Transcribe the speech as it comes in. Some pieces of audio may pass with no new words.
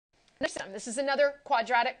This is another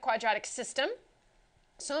quadratic system.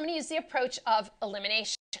 So I'm going to use the approach of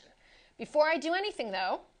elimination. Before I do anything,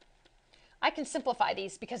 though, I can simplify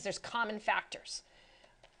these because there's common factors.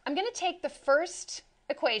 I'm going to take the first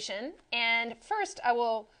equation, and first I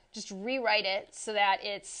will just rewrite it so that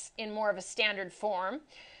it's in more of a standard form.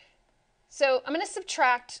 So I'm going to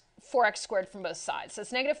subtract 4x squared from both sides. So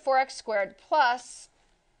it's negative 4x squared plus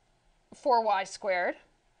 4y squared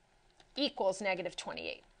equals negative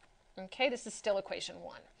 28. Okay, this is still equation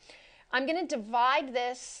 1. I'm going to divide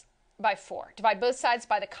this by 4. Divide both sides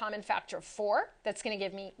by the common factor of 4. That's going to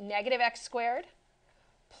give me negative x squared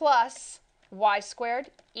plus y squared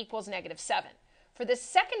equals negative 7. For this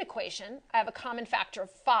second equation, I have a common factor of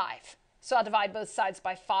 5. So I'll divide both sides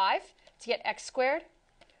by 5 to get x squared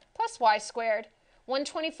plus y squared.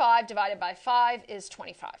 125 divided by 5 is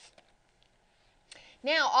 25.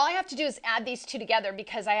 Now, all I have to do is add these two together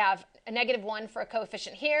because I have a negative 1 for a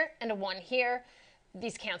coefficient here and a 1 here.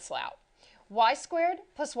 These cancel out. Y squared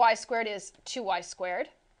plus y squared is 2y squared.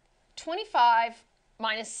 25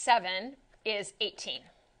 minus 7 is 18.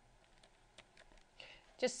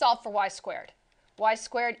 Just solve for y squared. Y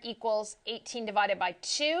squared equals 18 divided by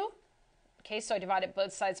 2. Okay, so I divided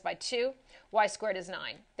both sides by 2. Y squared is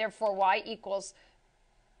 9. Therefore, y equals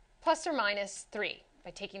plus or minus 3 by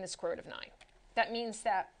taking the square root of 9. That means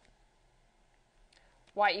that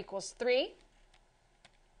y equals 3,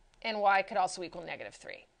 and y could also equal negative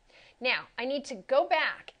 3. Now, I need to go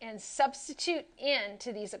back and substitute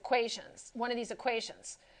into these equations, one of these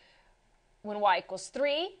equations, when y equals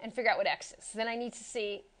 3, and figure out what x is. Then I need to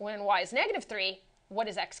see when y is negative 3, what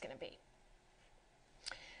is x going to be?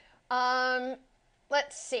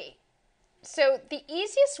 Let's see. So the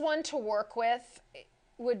easiest one to work with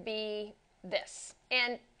would be this.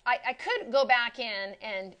 And I could go back in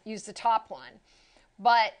and use the top one,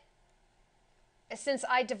 but since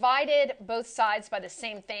I divided both sides by the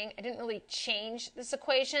same thing, I didn't really change this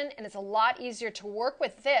equation, and it's a lot easier to work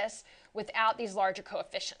with this without these larger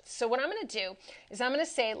coefficients. So what I'm going to do is I'm going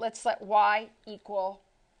to say, let's let y equal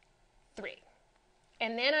 3.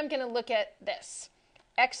 And then I'm going to look at this.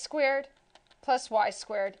 X squared plus y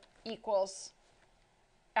squared equals,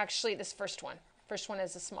 actually this first one. First one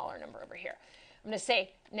is a smaller number over here. I'm going to say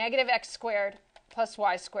negative x squared plus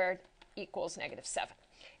y squared equals negative 7.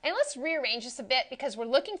 And let's rearrange this a bit because we're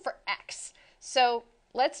looking for x. So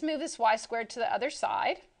let's move this y squared to the other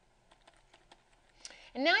side.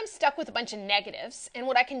 And now I'm stuck with a bunch of negatives. And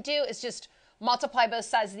what I can do is just multiply both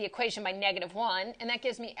sides of the equation by negative 1. And that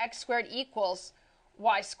gives me x squared equals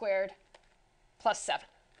y squared plus 7.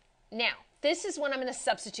 Now, this is what I'm going to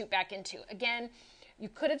substitute back into. Again, you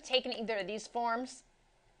could have taken either of these forms,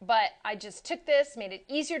 but I just took this, made it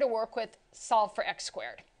easier to work with, solve for x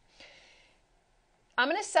squared. I'm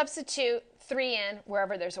going to substitute 3 in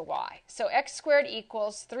wherever there's a y. So x squared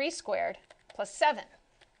equals 3 squared plus 7.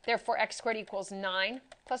 Therefore, x squared equals 9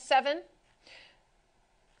 plus 7.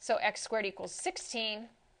 So x squared equals 16,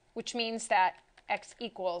 which means that x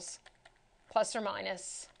equals plus or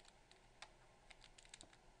minus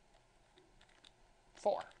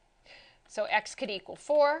 4. So x could equal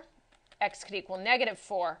 4, x could equal negative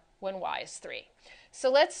 4 when y is 3. So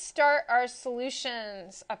let's start our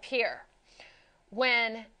solutions up here.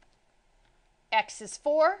 When x is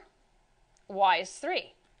 4, y is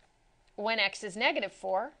 3. When x is negative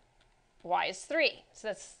 4, y is 3. So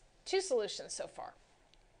that's 2 solutions so far.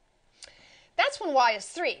 That's when y is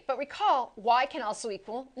 3. But recall, y can also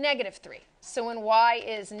equal negative 3. So when y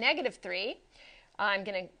is negative 3, I'm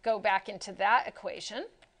going to go back into that equation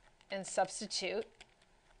and substitute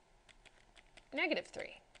negative 3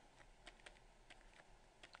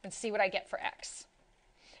 and see what I get for x.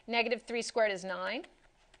 Negative 3 squared is 9.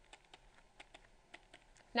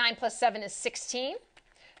 9 plus 7 is 16.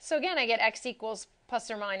 So again, I get x equals plus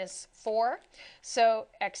or minus 4. So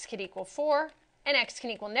x could equal 4, and x can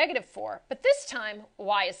equal negative 4. But this time,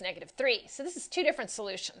 y is negative 3. So this is 2 different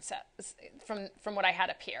solutions from what I had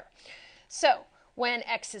up here. So when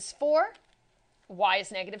x is 4, y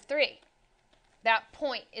is negative 3. That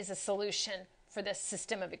point is a solution for this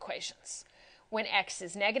system of equations. When x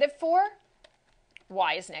is negative 4,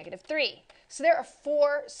 y is negative 3. So there are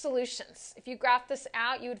 4 solutions. If you graph this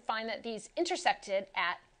out, you would find that these intersected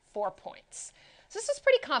at 4 points. So this is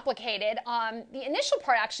pretty complicated. The initial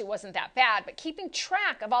part actually wasn't that bad, but keeping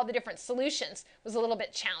track of all the different solutions was a little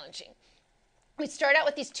bit challenging. We start out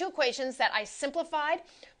with these 2 equations that I simplified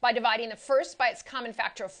by dividing the first by its common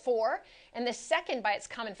factor of 4 and the second by its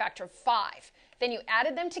common factor of 5. Then you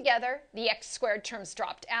added them together, the x squared terms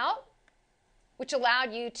dropped out, which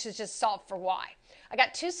allowed you to just solve for y. I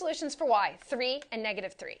got 2 solutions for y, 3 and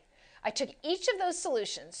negative 3. I took each of those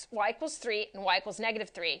solutions, y equals 3 and y equals negative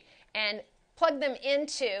 3, and plugged them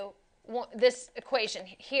into this equation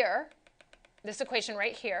here, this equation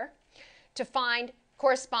right here, to find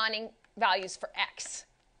corresponding values for x.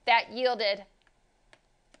 That yielded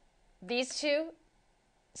these two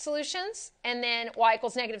solutions, and then y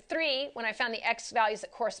equals negative 3, when I found the x values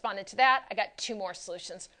that corresponded to that, I got 2 more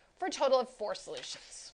solutions for a total of 4 solutions.